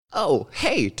Oh,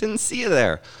 hey, didn't see you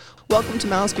there. Welcome to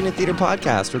Malaspina Theatre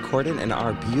Podcast, recorded in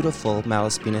our beautiful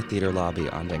Malaspina Theatre lobby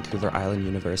on Vancouver Island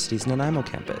University's Nanaimo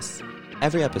campus.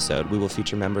 Every episode, we will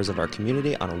feature members of our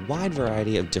community on a wide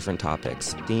variety of different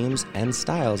topics, themes, and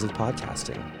styles of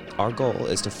podcasting. Our goal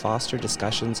is to foster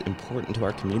discussions important to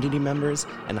our community members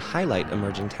and highlight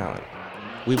emerging talent.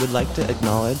 We would like to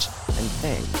acknowledge and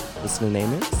thank the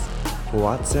Snuneymuxw,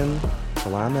 Powhatan,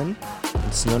 Kalaman,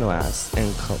 and Snonoas,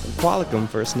 and Qualicum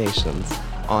First Nations,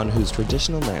 on whose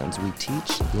traditional lands we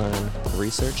teach, learn,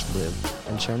 research, live,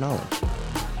 and share knowledge.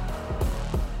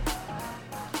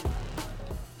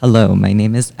 Hello, my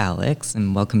name is Alex,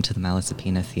 and welcome to the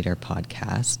Malaspina Theatre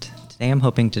Podcast. Today I'm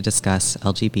hoping to discuss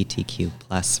LGBTQ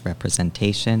plus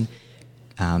representation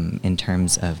in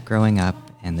terms of growing up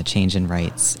and the change in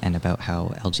rights, and about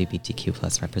how LGBTQ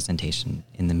plus representation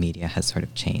in the media has sort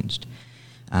of changed.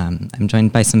 I'm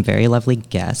joined by some very lovely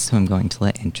guests who I'm going to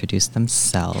let introduce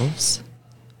themselves.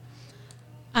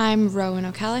 I'm Rowan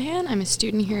O'Callaghan. I'm a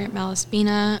student here at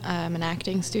Malaspina. I'm an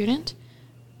acting student.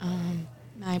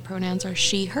 My pronouns are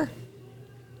she, her.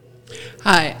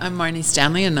 Hi, I'm Marni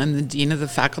Stanley, and I'm the Dean of the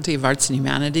Faculty of Arts and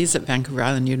Humanities at Vancouver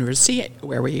Island University,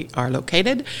 where we are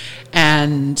located.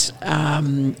 And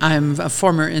I'm a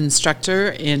former instructor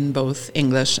in both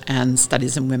English and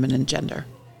Studies in Women and Gender.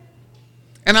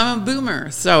 And I'm a boomer,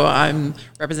 so I'm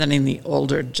representing the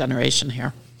older generation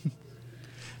here.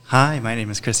 Hi, my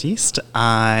name is Chris Yeast.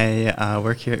 I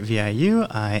work here at VIU.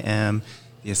 I am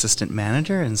the assistant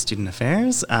manager in student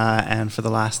affairs, and for the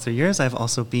last 3 years, I've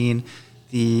also been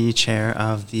the chair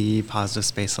of the Positive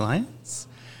Space Alliance.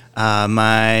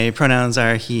 My pronouns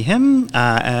are he, him,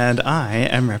 and I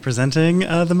am representing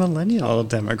the millennial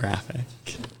demographic.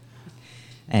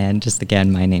 And just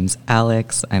again, my name's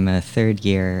Alex. I'm a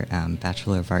third-year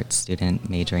Bachelor of Arts student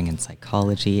majoring in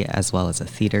psychology, as well as a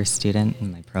theater student,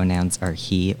 and my pronouns are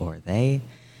he or they.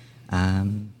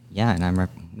 And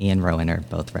me and Rowan are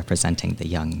both representing the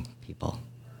young people,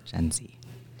 Gen Z.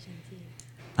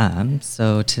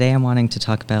 So today I'm wanting to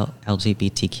talk about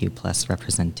LGBTQ plus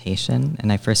representation, and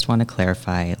I first want to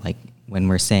clarify, when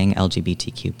we're saying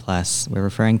LGBTQ plus, we're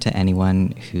referring to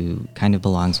anyone who kind of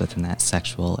belongs within that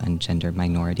sexual and gender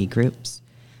minority groups.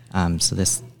 So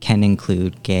this can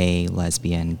include gay,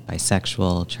 lesbian,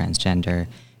 bisexual, transgender,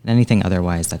 and anything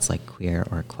otherwise that's like queer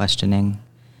or questioning.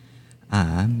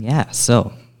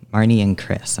 So Marni and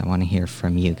Chris, I want to hear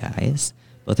from you guys.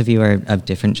 Both of you are of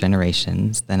different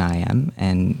generations than I am,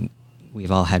 and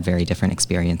we've all had very different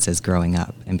experiences growing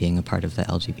up and being a part of the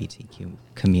LGBTQ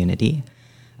community.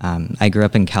 I grew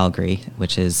up in Calgary,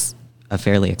 which is a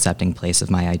fairly accepting place of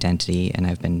my identity, and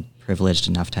I've been privileged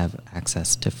enough to have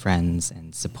access to friends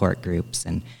and support groups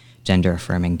and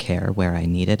gender-affirming care where I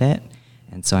needed it.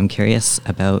 And so I'm curious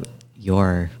about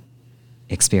your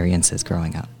experiences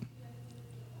growing up.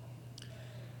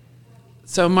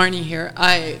 So Marni here.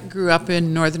 I grew up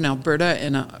in northern Alberta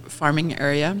in a farming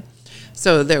area,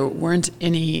 so there weren't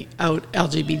any out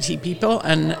LGBT people,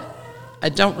 and I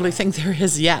don't really think there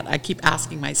is yet. I keep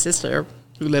asking my sister,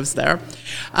 who lives there.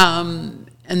 And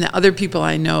the other people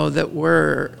I know that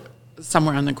were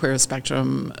somewhere on the queer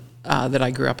spectrum that I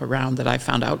grew up around, that I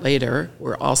found out later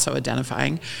were also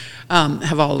identifying,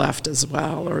 have all left as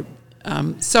well.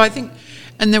 So I think,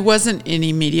 and there wasn't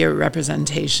any media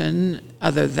representation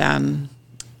other than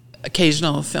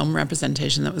occasional film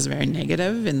representation that was very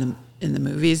negative in the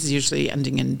movies, usually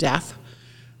ending in death.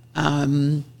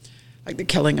 Like the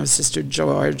killing of Sister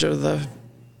George, or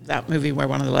that movie where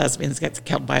one of the lesbians gets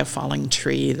killed by a falling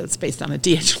tree that's based on a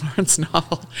D.H. Lawrence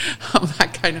novel,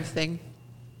 that kind of thing.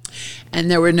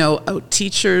 And there were no out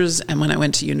teachers, and when I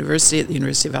went to university at the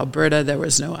University of Alberta, there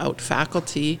was no out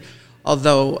faculty,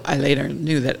 although I later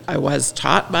knew that I was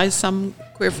taught by some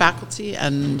queer faculty,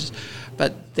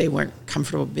 but they weren't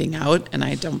comfortable being out, and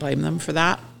I don't blame them for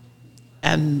that.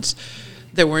 And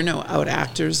there were no out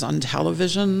actors on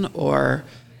television or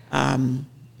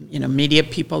media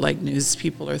people like news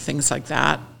people or things like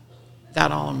that.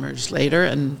 That all emerged later,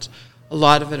 and a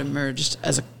lot of it emerged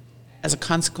as a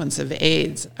consequence of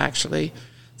AIDS, actually.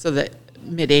 So the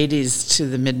mid-'80s to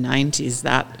the mid-'90s,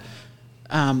 that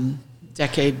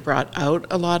decade brought out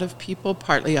a lot of people,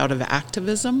 partly out of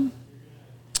activism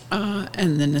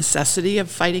and the necessity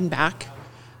of fighting back.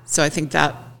 So I think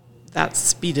that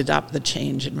speeded up the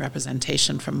change in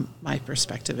representation from my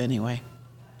perspective anyway.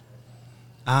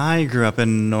 I grew up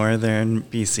in northern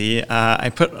BC.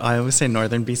 I always say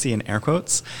northern BC in air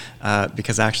quotes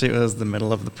because actually it was the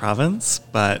middle of the province,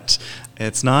 but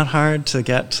it's not hard to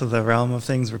get to the realm of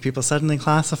things where people suddenly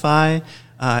classify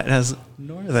as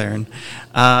northern.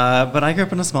 But I grew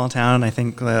up in a small town. I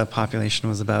think the population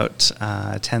was about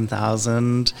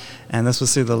 10,000, and this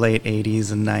was through the late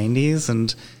 80s and 90s,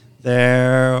 and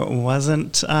there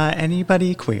wasn't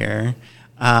anybody queer.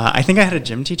 I think I had a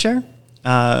gym teacher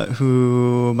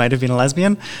who might have been a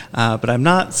lesbian, but I'm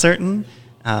not certain.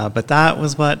 But that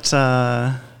was what,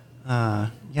 that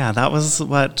was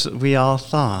what we all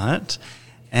thought.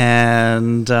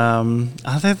 And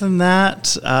other than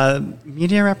that,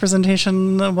 media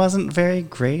representation wasn't very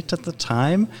great at the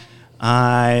time.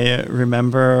 I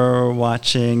remember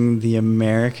watching the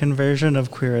American version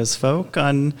of Queer as Folk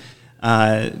on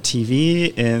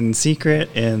TV in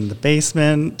secret in the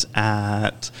basement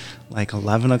at like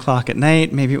 11 o'clock at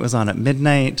night. Maybe it was on at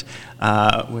midnight,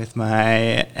 with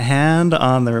my hand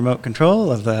on the remote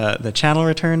control of the channel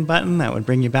return button that would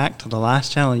bring you back to the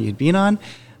last channel you'd been on,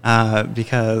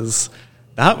 because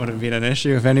that would have been an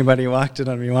issue if anybody walked in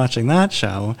on me watching that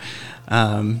show.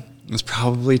 I was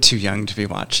probably too young to be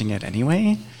watching it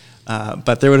anyway.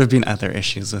 But there would have been other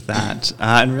issues with that.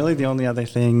 And really the only other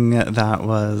thing that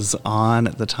was on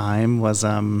at the time was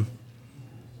Will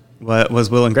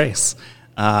and Grace.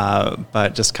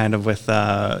 But just kind of with,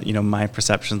 my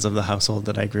perceptions of the household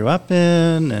that I grew up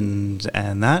in and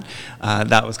that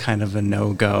was kind of a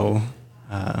no-go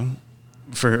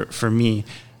for me,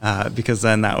 because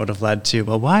then that would have led to,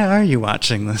 well, why are you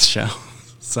watching this show?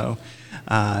 So,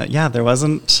 there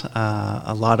wasn't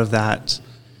a lot of that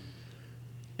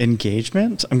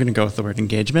engagement. I'm going to go with the word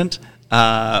engagement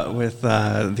with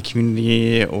the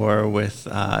community or with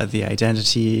the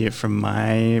identity from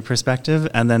my perspective.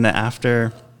 And then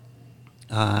after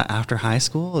high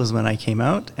school is when I came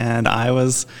out, and I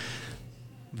was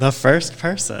the first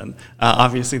person.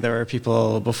 Obviously, there were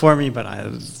people before me, but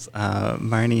as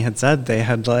Marni had said, they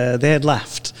had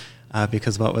left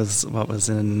because what was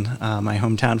in my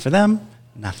hometown for them,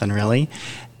 nothing really.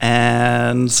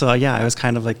 And so, I was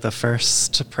kind of like the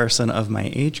first person of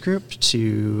my age group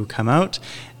to come out,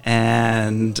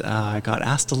 and I got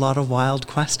asked a lot of wild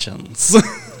questions.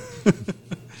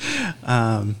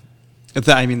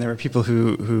 There were people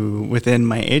who within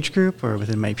my age group or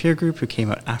within my peer group who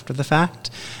came out after the fact,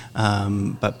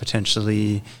 but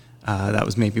potentially that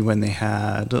was maybe when they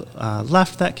had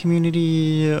left that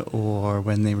community or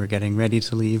when they were getting ready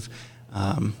to leave,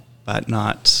 but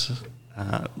not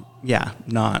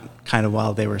kind of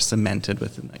while they were cemented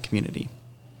within that community.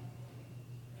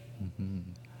 Mm-hmm.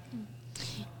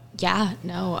 Yeah,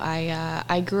 no,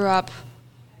 I grew up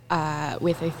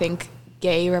with, I think,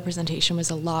 gay representation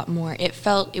was a lot more. It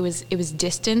was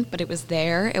distant, but it was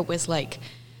there. It was like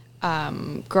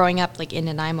growing up like in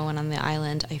Nanaimo and on the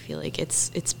island. I feel like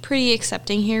it's pretty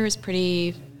accepting here. It's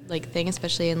pretty like thing,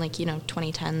 especially in like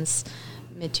 2010s.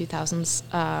 Mid 2000s,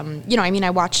 I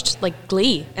watched like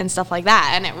Glee and stuff like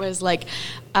that, and it was like,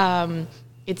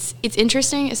 it's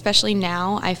interesting, especially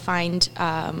now. I find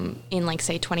in like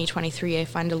say 2023, I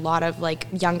find a lot of like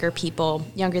younger people,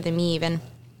 younger than me even,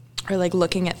 are like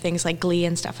looking at things like Glee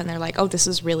and stuff, and they're like, oh, this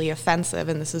is really offensive,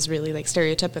 and this is really like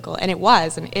stereotypical, and it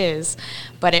was and is,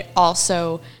 but it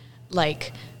also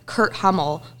like Kurt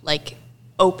Hummel like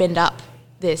opened up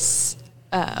this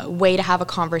way to have a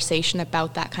conversation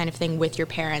about that kind of thing with your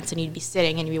parents, and you'd be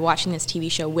sitting and you'd be watching this TV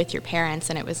show with your parents,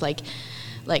 and it was like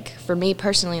for me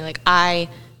personally, like I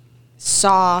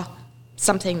saw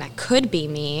something that could be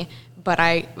me, but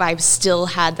I've still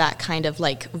had that kind of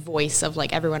like voice of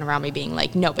like everyone around me being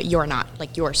like, no, but you're not,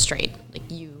 like you're straight, like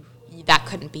you that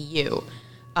couldn't be you,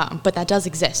 but that does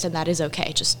exist and that is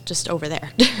okay, just over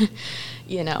there,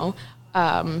 and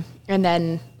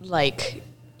then like,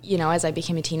 as I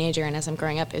became a teenager and as I'm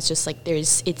growing up, it's just like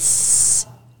it's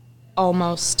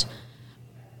almost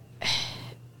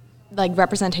like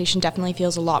representation definitely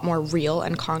feels a lot more real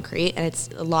and concrete, and it's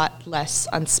a lot less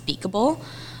unspeakable,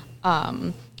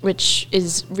 which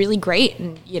is really great.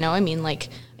 And,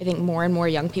 I think more and more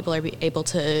young people are able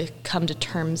to come to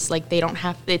terms, like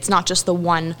it's not just the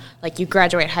one, like you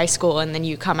graduate high school and then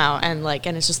you come out and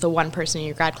it's just the one person in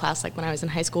your grad class. Like when I was in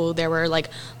high school, there were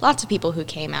like lots of people who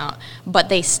came out, but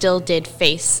they still did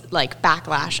face like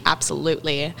backlash,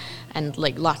 absolutely. And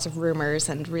like lots of rumors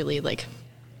and really like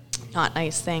not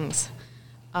nice things.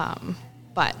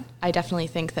 But I definitely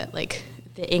think that like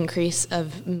the increase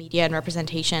of media and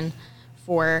representation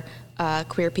for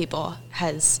queer people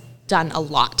has done a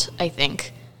lot, I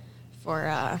think,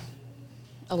 for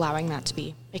allowing that to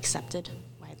be accepted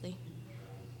widely.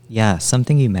 Yeah,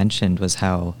 something you mentioned was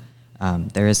how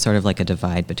there is sort of like a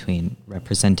divide between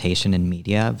representation in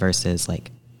media versus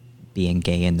like being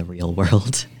gay in the real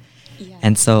world. Yeah.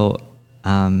 And so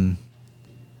I'm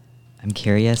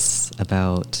curious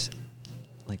about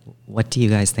Like, what do you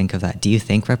guys think of that? Do you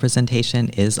think representation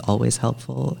is always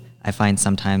helpful? I find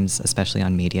sometimes, especially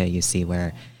on media, you see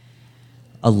where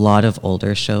a lot of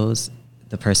older shows,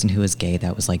 the person who is gay,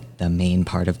 that was like the main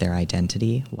part of their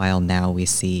identity, while now we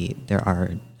see there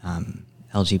are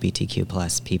LGBTQ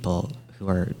plus people who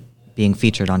are being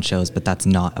featured on shows, but that's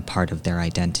not a part of their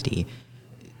identity.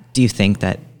 Do you think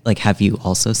that, like, have you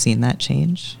also seen that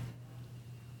change?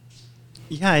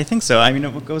 Yeah, I think so. I mean,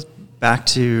 it goes back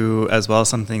to, as well,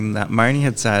 something that Marni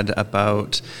had said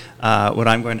about what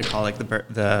I'm going to call like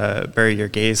the bury your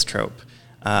gays trope,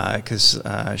 because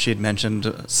she had mentioned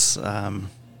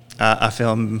a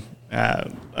film,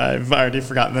 I've already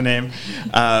forgotten the name,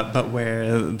 but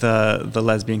where the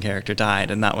lesbian character died,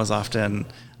 and that was often,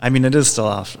 I mean, it is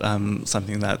still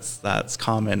something that's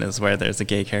common, is where there's a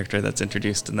gay character that's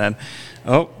introduced and then,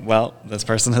 oh, well, this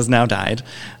person has now died.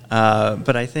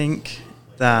 But I think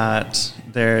that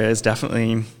there is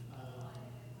definitely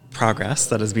progress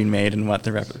that has been made in what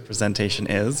the representation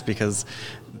is, because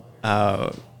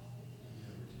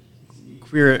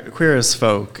queer as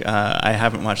folk, I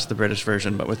haven't watched the British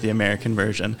version, but with the American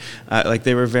version, like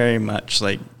they were very much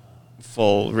like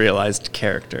full realized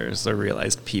characters or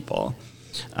realized people.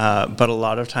 But a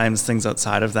lot of times things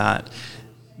outside of that,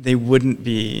 they wouldn't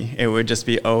be, it would just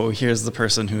be, oh, here's the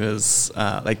person who is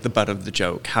like the butt of the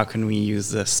joke. How can we use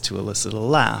this to elicit a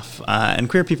laugh? And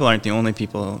queer people aren't the only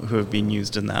people who have been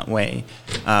used in that way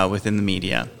within the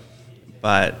media.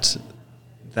 But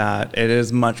that it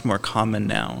is much more common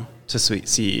now to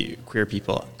see queer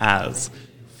people as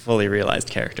fully realized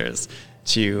characters,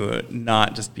 to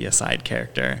not just be a side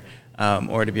character,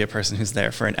 or to be a person who's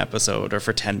there for an episode or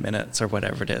for 10 minutes or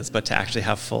whatever it is, but to actually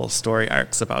have full story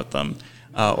arcs about them.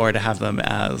 Or to have them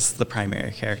as the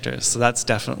primary characters. So that's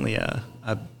definitely a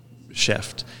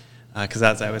shift. Because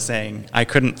as I was saying, I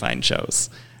couldn't find shows.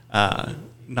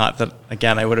 Not that,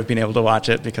 again, I would have been able to watch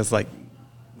it, because like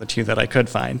the two that I could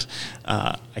find,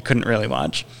 I couldn't really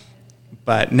watch.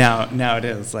 But now it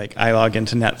is, like I log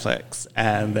into Netflix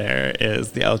and there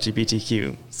is the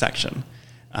LGBTQ section.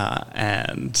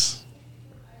 And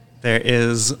there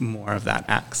is more of that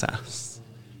access.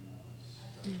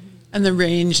 And the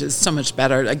range is so much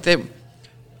better. Like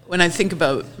when I think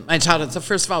about my childhood, so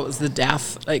first of all, it was the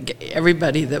death. Like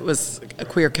everybody that was a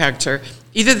queer character,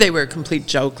 either they were a complete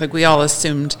joke. Like we all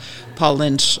assumed Paul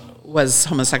Lynch was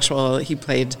homosexual. He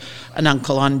played an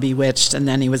uncle on Bewitched, and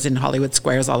then he was in Hollywood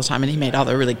Squares all the time, and he made all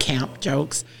the really camp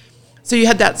jokes. So you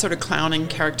had that sort of clowning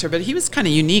character, but he was kind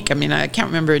of unique. I mean, I can't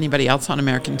remember anybody else on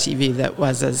American TV that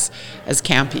was as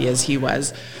campy as he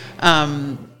was.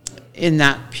 In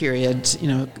that period, you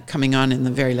know, coming on in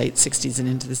the very late 60s and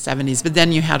into the 70s. But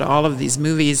then you had all of these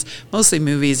movies, mostly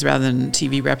movies rather than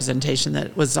TV representation,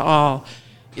 that was all,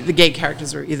 the gay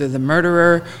characters were either the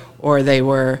murderer or they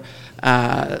were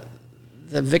the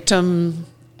victim,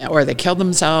 or they killed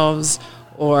themselves,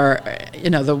 or, you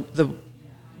know, the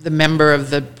member of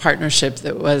the partnership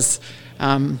that was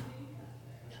the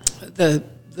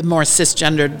more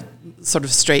cisgendered, sort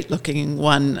of straight-looking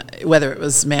one, whether it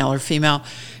was male or female,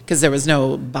 because there was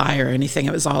no bi or anything,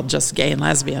 it was all just gay and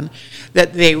lesbian,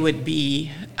 that they would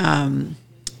be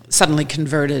suddenly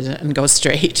converted and go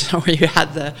straight. Or you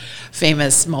had the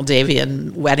famous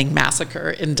Moldavian wedding massacre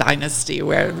in Dynasty,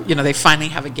 where, you know, they finally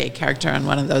have a gay character on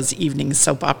one of those evening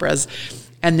soap operas,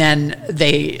 and then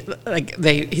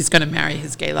he's going to marry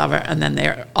his gay lover, and then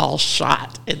they're all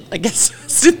shot. I guess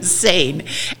it's insane.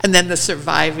 And then the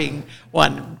surviving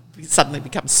one suddenly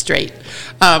becomes straight.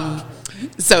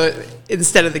 So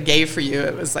instead of the gay for you,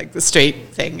 it was like the straight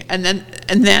thing. And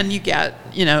then you get,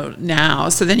 you know, now.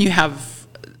 So then you have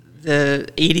the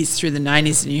 80s through the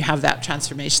 90s, and you have that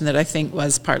transformation that I think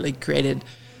was partly created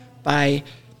by,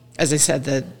 as I said,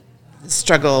 the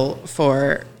struggle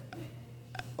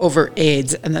over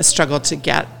AIDS, and the struggle to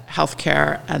get health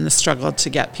care, and the struggle to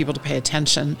get people to pay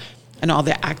attention, and all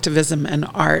the activism and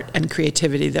art and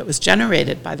creativity that was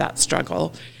generated by that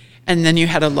struggle. And then you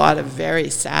had a lot of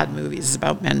very sad movies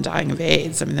about men dying of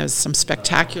AIDS. I mean, there was some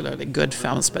spectacularly good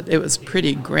films, but it was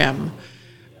pretty grim,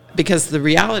 because the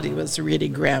reality was really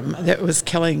grim. That was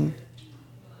killing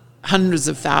hundreds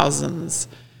of thousands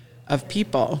of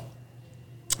people.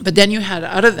 But then you had,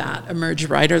 out of that, emerge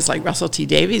writers like Russell T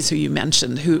Davies, who you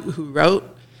mentioned, who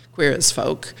wrote Queer as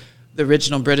Folk, the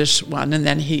original British one, and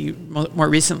then he more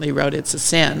recently wrote It's a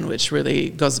Sin, which really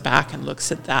goes back and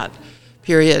looks at that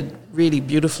period really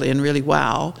beautifully and really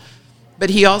well. But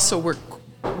he also worked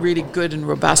really good and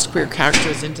robust queer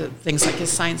characters into things like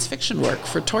his science fiction work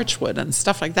for Torchwood and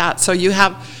stuff like that. So you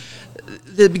have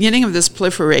the beginning of this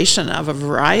proliferation of a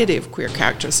variety of queer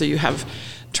characters. So you have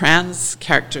trans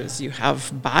characters, you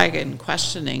have bi and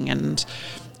questioning, and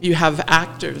you have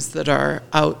actors that are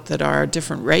out that are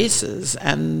different races,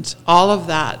 and all of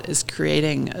that is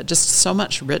creating just so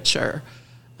much richer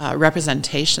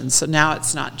representation. So now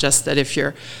it's not just that if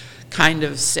you're kind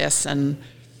of cis and,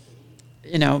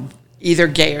 you know, either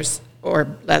gay or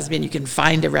lesbian, you can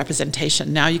find a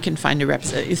representation. Now you can find a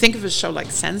representation. You think of a show like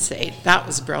Sense8, that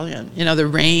was brilliant. You know, the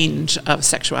range of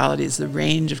sexualities, the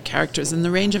range of characters, and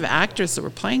the range of actors that were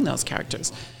playing those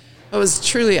characters. It was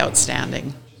truly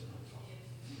outstanding.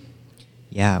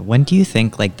 Yeah, when do you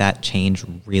think like that change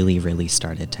really, really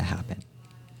started to happen?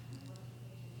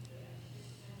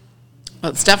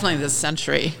 Well, it's definitely this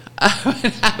century.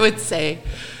 I would say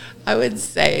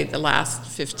the last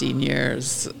 15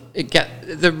 years,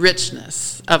 the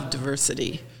richness of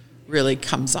diversity really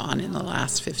comes on in the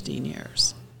last 15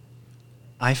 years.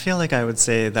 I feel like I would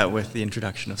say that with the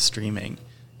introduction of streaming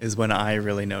is when I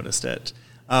really noticed it.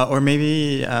 Or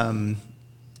maybe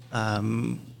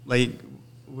like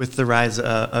with the rise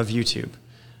of YouTube.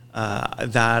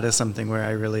 That is something where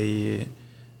I really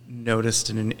noticed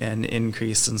an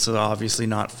increase, and so obviously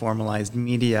not formalized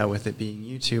media with it being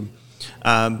YouTube,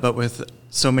 but with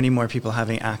so many more people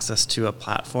having access to a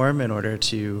platform in order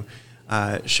to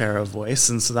share a voice.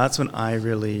 And so that's when I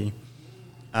really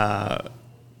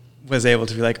was able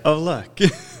to be like, oh, look,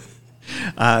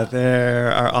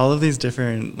 there are all of these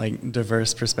different like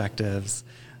diverse perspectives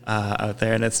out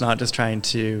there, and it's not just trying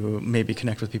to maybe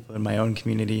connect with people in my own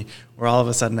community, where all of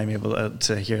a sudden I'm able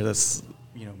to hear this,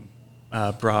 you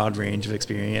know, broad range of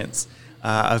experience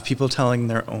of people telling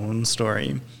their own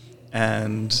story.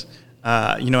 And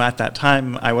you know, at that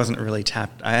time, I wasn't really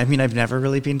tapped. I mean, I've never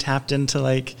really been tapped into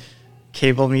like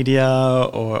cable media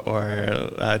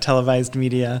or televised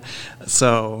media.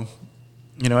 So,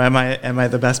 you know, am I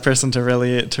the best person to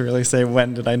really say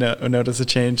when did I notice a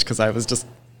change? Because I was just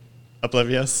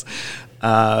oblivious.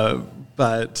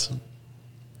 But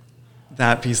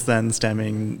that piece then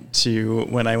stemming to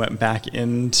when I went back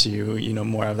into, you know,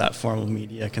 more of that formal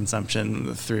media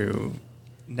consumption through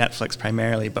Netflix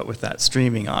primarily, but with that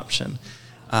streaming option,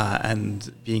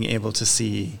 and being able to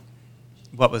see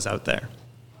what was out there.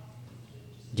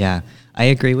 Yeah, I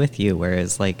agree with you.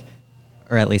 Whereas like,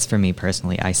 or at least for me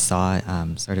personally, I saw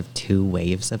sort of two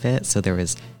waves of it. So there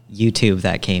was YouTube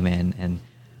that came in, and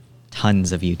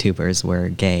tons of YouTubers were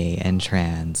gay and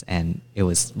trans, and it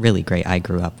was really great. I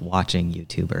grew up watching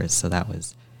YouTubers, so that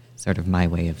was sort of my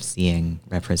way of seeing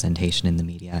representation in the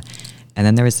media. And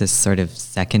then there was this sort of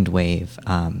second wave,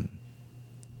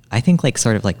 I think like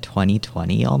sort of like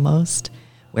 2020 almost,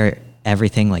 where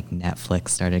everything like Netflix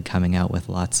started coming out with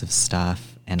lots of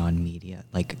stuff, and on media,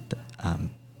 like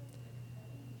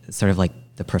sort of like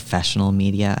the professional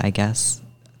media, I guess,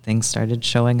 things started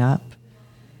showing up.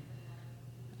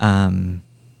 Yeah.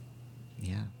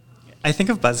 I think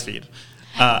of BuzzFeed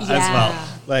as well,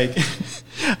 like,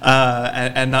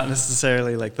 and not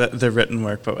necessarily like the written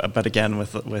work, but again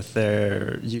with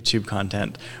their YouTube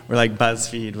content, where like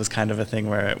BuzzFeed was kind of a thing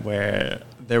where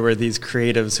there were these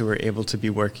creatives who were able to be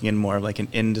working in more of like an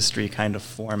industry kind of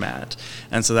format,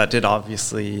 and so that did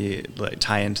obviously like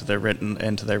tie into their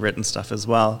written stuff as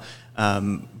well,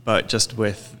 but just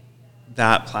with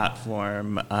that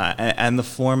platform and the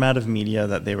format of media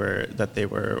that they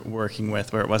were working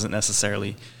with, where it wasn't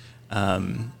necessarily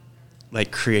like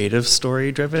creative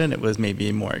story driven, it was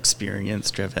maybe more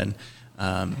experience driven,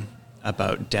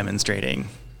 about demonstrating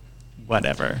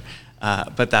whatever.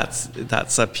 But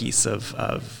that's a piece of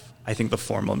I think the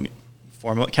formal.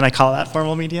 Can I call that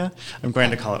formal media? I'm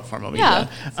going to call it formal media.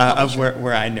 Of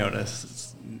where I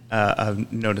noticed it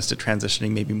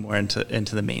transitioning maybe more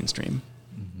into the mainstream.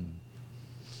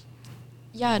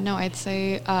 Yeah, no, I'd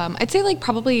say like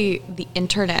probably the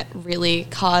internet really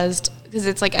caused, because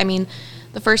it's like, I mean,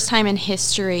 the first time in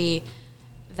history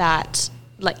that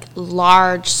like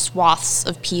large swaths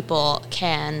of people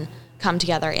can come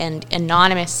together and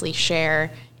anonymously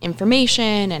share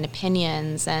information and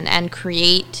opinions and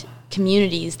create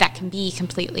communities that can be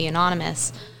completely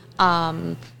anonymous,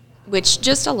 which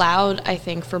just allowed, I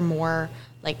think, for more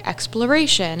like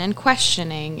exploration and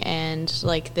questioning and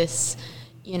like this,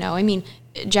 you know, I mean,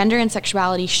 gender and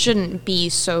sexuality shouldn't be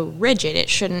so rigid. It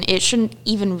shouldn't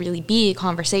even really be a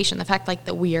conversation. The fact like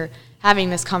that we're having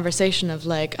this conversation of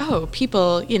like, oh,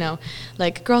 people, you know,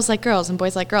 like girls like girls and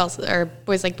boys like girls, or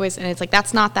boys like boys, and it's like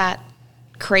that's not that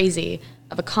crazy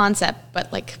of a concept,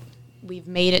 but like we've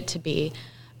made it to be.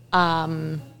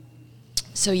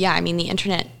 So yeah, I mean, the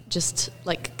internet just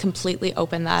like completely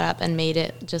opened that up and made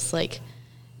it just like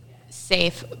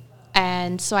safe.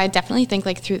 And so I definitely think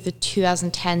like through the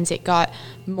 2010s, it got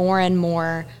more and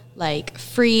more like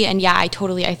free. And yeah, I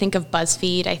think of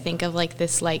BuzzFeed. I think of like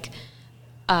this like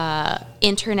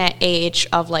internet age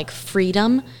of like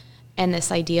freedom, and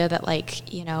this idea that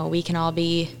like, you know, we can all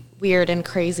be weird and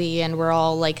crazy and we're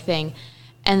all like thing.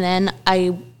 And then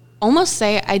I'd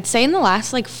say in the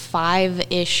last like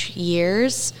 5-ish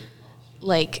years,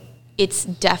 like it's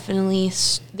definitely,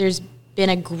 there's been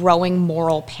a growing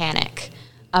moral panic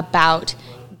about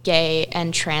gay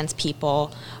and trans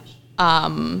people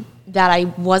that I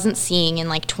wasn't seeing in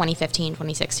like 2015,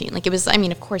 2016. Like it was, I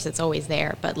mean, of course it's always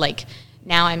there, but like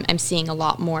now I'm seeing a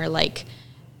lot more like,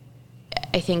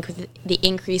 I think the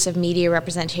increase of media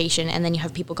representation, and then you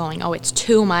have people going, oh, it's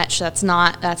too much, that's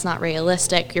not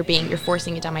realistic, you're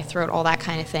forcing it down my throat, all that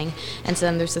kind of thing. And so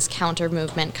then there's this counter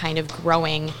movement kind of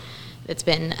growing that's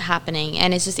been happening.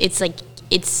 And it's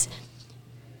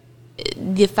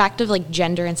the fact of like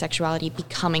gender and sexuality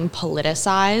becoming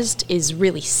politicized is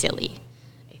really silly,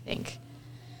 I think.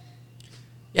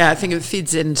 Yeah, I think it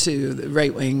feeds into the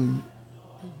right wing.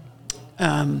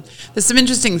 There's some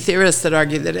interesting theorists that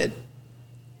argue that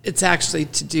it's actually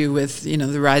to do with, you know,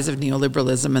 the rise of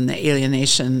neoliberalism and the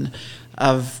alienation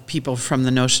of people from the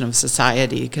notion of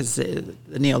society, because the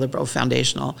neoliberal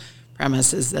foundational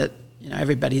premise is that, you know,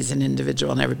 everybody's an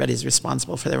individual and everybody's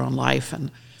responsible for their own life, and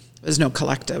there's no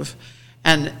collective.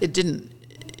 And it didn't,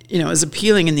 you know, it was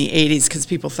appealing in the 80s because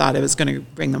people thought it was going to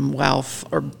bring them wealth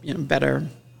or, you know, better,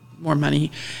 more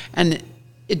money. And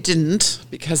it didn't,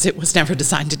 because it was never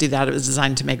designed to do that. It was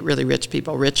designed to make really rich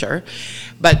people richer.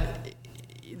 But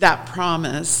that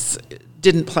promise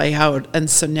didn't play out. And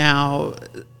so now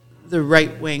the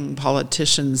right-wing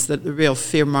politicians, the real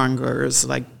fear-mongers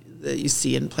like that you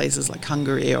see in places like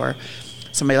Hungary or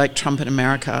somebody like Trump in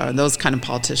America, or those kind of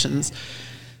politicians,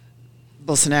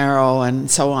 Bolsonaro and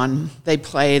so on, they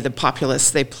play the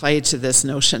populists, they play to this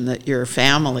notion that your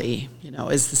family, you know,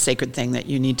 is the sacred thing that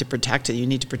you need to protect, and you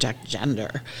need to protect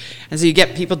gender. And so you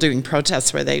get people doing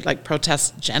protests where they like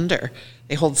protest gender.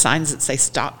 They hold signs that say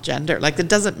stop gender. Like, it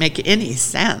doesn't make any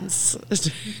sense.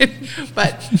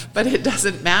 but it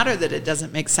doesn't matter that it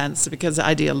doesn't make sense, because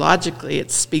ideologically it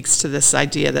speaks to this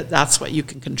idea that that's what you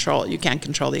can control. You can't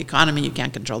control the economy, you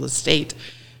can't control the state,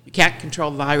 you can't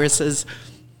control viruses,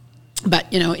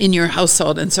 but, you know, in your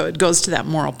household. And so it goes to that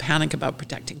moral panic about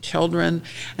protecting children.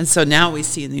 And so now we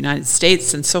see in the United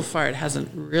States, and so far it hasn't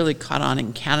really caught on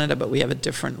in Canada, but we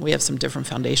have some different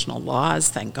foundational laws,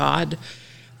 thank God,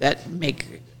 that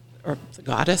make, or the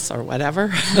goddess or whatever,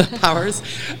 the powers,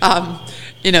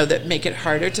 you know, that make it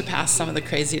harder to pass some of the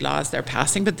crazy laws they're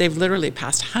passing. But they've literally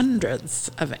passed hundreds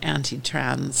of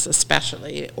anti-trans,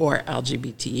 especially, or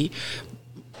LGBT,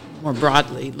 more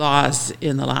broadly, laws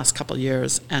in the last couple of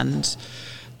years. And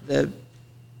the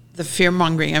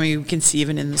fear-mongering, I mean, you can see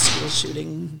even in the school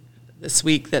shooting this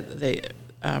week that they,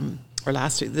 or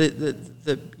last week,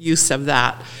 the use of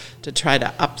that to try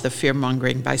to up the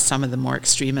fear-mongering by some of the more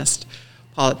extremist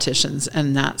politicians.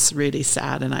 And that's really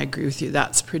sad, and I agree with you,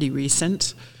 that's pretty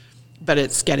recent, but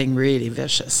it's getting really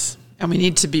vicious. And we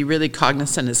need to be really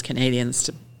cognizant as Canadians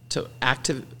to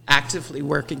actively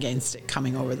work against it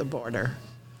coming over the border.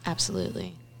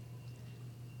 Absolutely.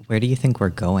 Where do you think we're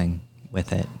going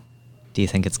with it? Do you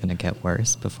think it's going to get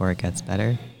worse before it gets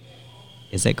better?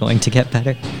 Is it going to get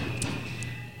better?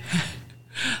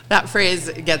 That phrase,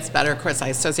 "it gets better," of course, I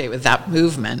associate with that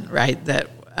movement, right?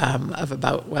 That of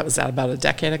about, what was that, about a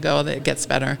decade ago, the "It Gets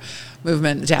Better"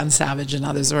 movement, Dan Savage and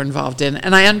others were involved in.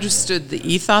 And I understood the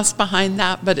ethos behind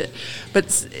that, but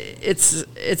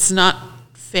it's not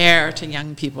fair to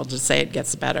young people to say it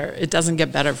gets better. It doesn't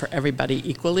get better for everybody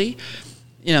equally.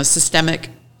 You know, systemic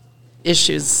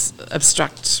issues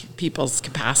obstruct people's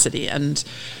capacity, and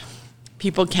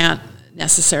people can't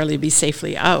necessarily be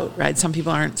safely out, right? Some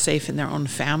people aren't safe in their own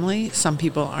family. Some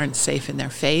people aren't safe in their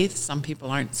faith. Some people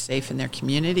aren't safe in their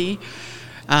community.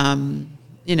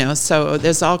 You know, so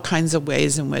there's all kinds of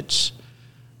ways in which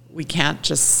we can't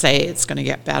just say it's going to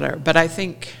get better. But I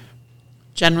think,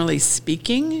 generally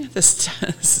speaking, the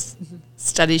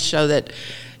studies show that,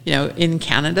 you know, in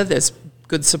Canada, there's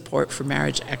good support for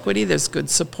marriage equity. There's good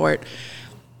support.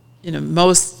 You know,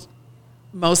 most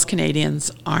Canadians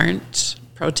aren't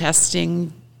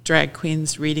protesting drag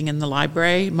queens reading in the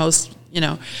library. Most, you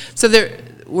know, so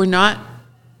we're not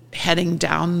heading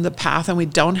down the path, and we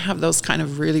don't have those kind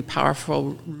of really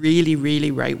powerful, really, really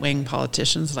right-wing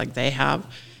politicians like they have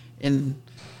in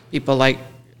people like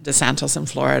DeSantis in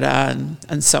Florida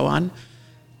and so on.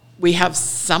 We have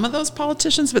some of those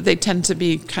politicians, but they tend to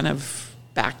be kind of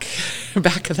back of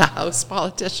the house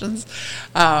politicians.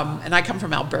 And I come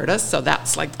from Alberta, so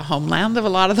that's like the homeland of a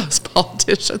lot of those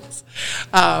politicians.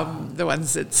 The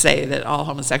ones that say that all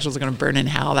homosexuals are going to burn in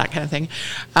hell, that kind of thing.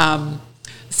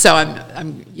 So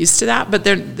I'm used to that, but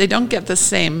they don't get the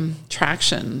same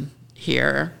traction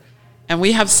here. And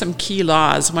we have some key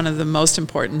laws. One of the most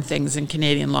important things in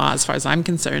Canadian law, as far as I'm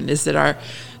concerned, is that our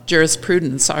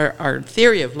jurisprudence, our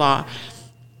theory of law,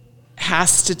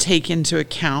 has to take into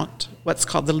account what's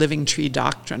called the Living Tree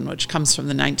Doctrine, which comes from the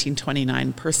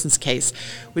 1929 Persons case,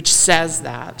 which says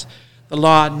that the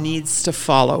law needs to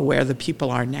follow where the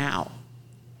people are now.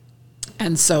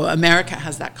 And so America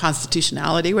has that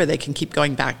constitutionality where they can keep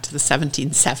going back to the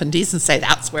 1770s and say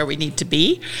that's where we need to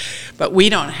be, but we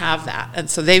don't have that. And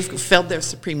so they've filled their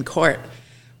Supreme Court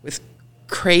with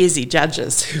crazy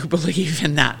judges who believe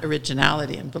in that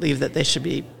originality and believe that they should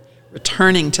be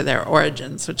returning to their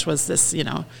origins, which was this,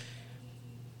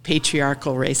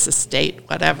 patriarchal, racist state,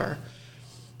 whatever,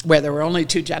 where there were only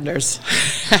two genders.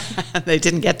 They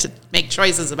didn't get to make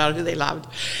choices about who they loved.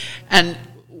 And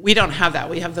we don't have that.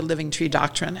 We have the Living Tree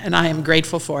Doctrine, and I am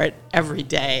grateful for it every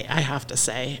day, I have to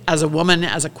say. As a woman,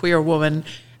 as a queer woman,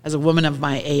 as a woman of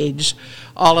my age,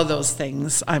 all of those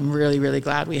things, I'm really, really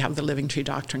glad we have the Living Tree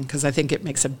Doctrine, because I think it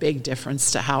makes a big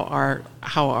difference to how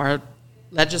our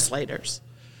legislators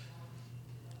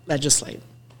legislate.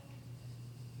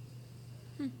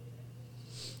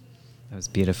 That was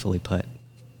beautifully put.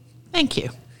 Thank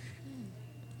you.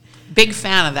 Big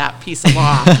fan of that piece of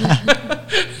law.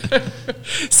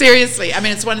 Seriously, I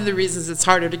mean, it's one of the reasons it's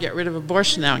harder to get rid of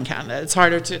abortion now in Canada. It's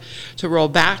harder to roll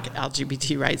back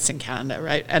LGBT rights in Canada,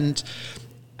 right? And,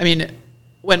 I mean,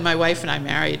 when my wife and I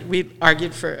married, we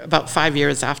argued for about 5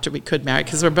 years after we could marry,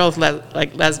 because we're both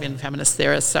lesbian feminist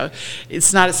theorists, so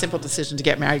it's not a simple decision to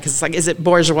get married, because it's like, is it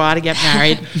bourgeois to get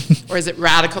married, or is it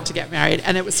radical to get married?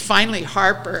 And it was finally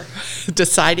Harper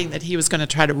deciding that he was going to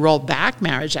try to roll back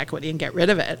marriage equity and get rid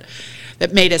of it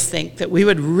that made us think that we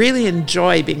would really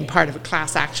enjoy being part of a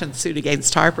class action suit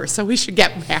against Harper, so we should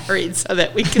get married so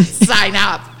that we can sign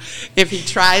up if he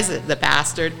tries it, the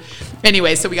bastard.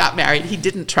 Anyway, so we got married. He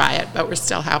didn't try it, but we're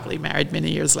still happily married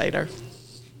many years later.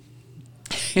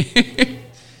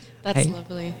 That's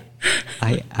lovely.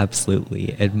 I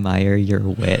absolutely admire your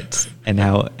wit and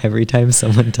how every time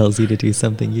someone tells you to do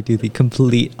something, you do the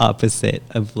complete opposite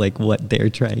of like what they're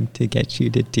trying to get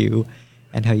you to do,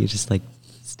 and how you just like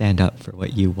stand up for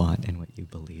what you want and what you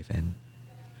believe in.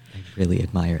 I really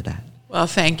admire that. Well,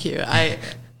 thank you.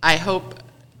 I hope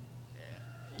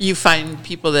you find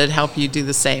people that help you do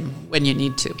the same when you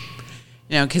need to,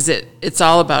 because it's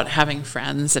all about having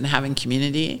friends and having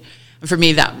community. And for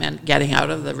me, that meant getting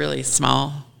out of the really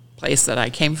small place that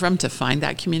I came from to find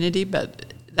that community.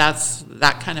 But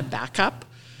that kind of backup,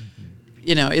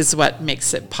 is what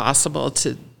makes it possible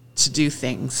to do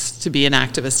things, to be an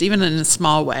activist, even in a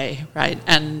small way, right?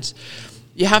 And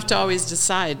you have to always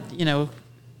decide,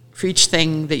 for each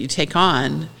thing that you take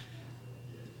on,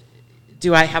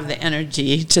 do I have the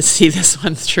energy to see this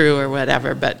one through or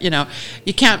whatever? But,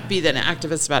 you can't be an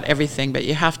activist about everything, but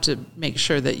you have to make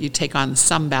sure that you take on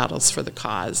some battles for the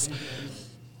cause,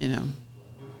 Yeah,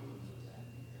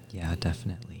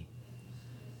 definitely.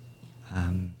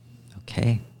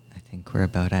 Okay, I think we're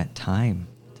about at time.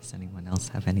 Does anyone else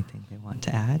have anything they want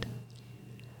to add?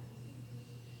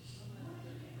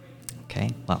 Okay,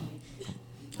 well.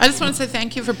 I just want to say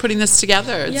thank you for putting this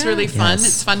together. It's really fun. Yes.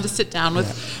 It's fun to sit down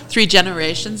with 3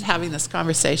 generations having this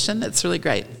conversation. It's really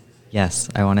great. Yes,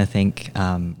 I want to thank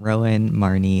Rowan,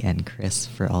 Marni, and Chris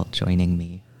for all joining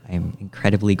me. I'm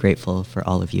incredibly grateful for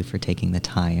all of you for taking the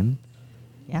time.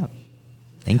 Yeah,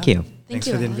 thank you. Thanks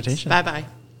you, for the Alex. invitation. Bye-bye.